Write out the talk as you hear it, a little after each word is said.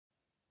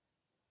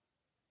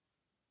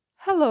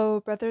Hello,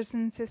 brothers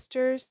and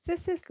sisters.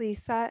 This is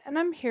Lisa, and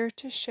I'm here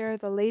to share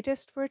the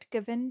latest word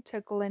given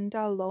to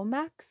GLYNDA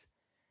LOMAX.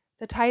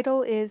 The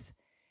title is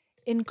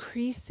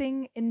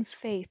Increasing in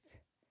Faith,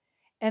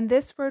 and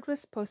this word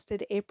was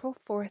posted April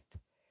 4th,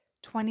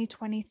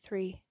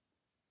 2023.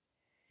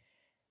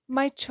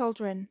 My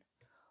children,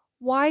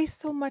 why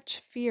so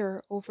much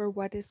fear over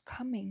what is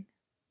coming?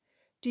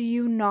 Do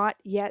you not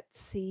yet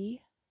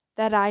see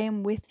that I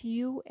am with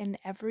you in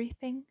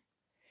everything?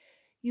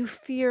 You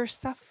fear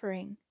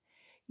suffering.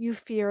 You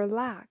fear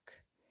lack.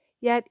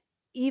 Yet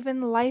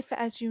even life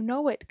as you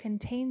know it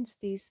contains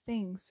these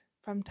things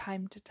from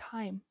time to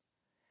time.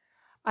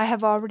 I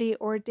have already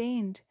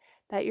ordained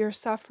that your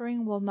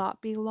suffering will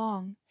not be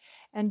long,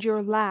 and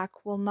your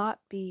lack will not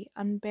be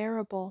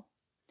unbearable.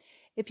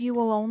 If you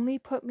will only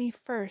put me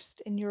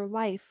first in your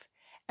life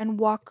and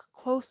walk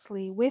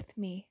closely with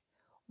me,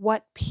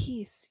 what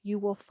peace you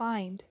will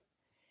find.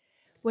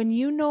 When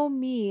you know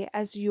me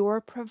as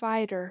your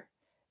provider,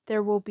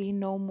 there will be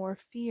no more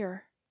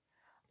fear.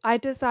 I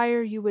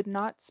desire you would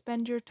not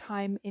spend your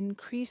time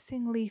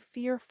increasingly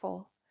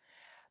fearful,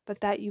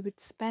 but that you would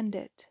spend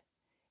it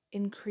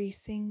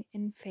increasing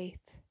in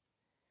faith.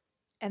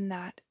 And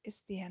that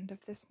is the end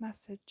of this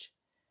message.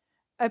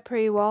 I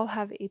pray you all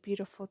have a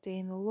beautiful day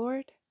in the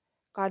Lord.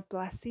 God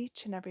bless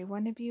each and every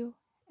one of you,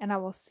 and I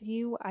will see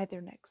you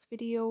either next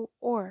video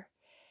or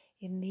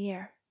in the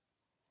air.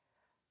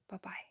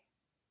 Bye-bye.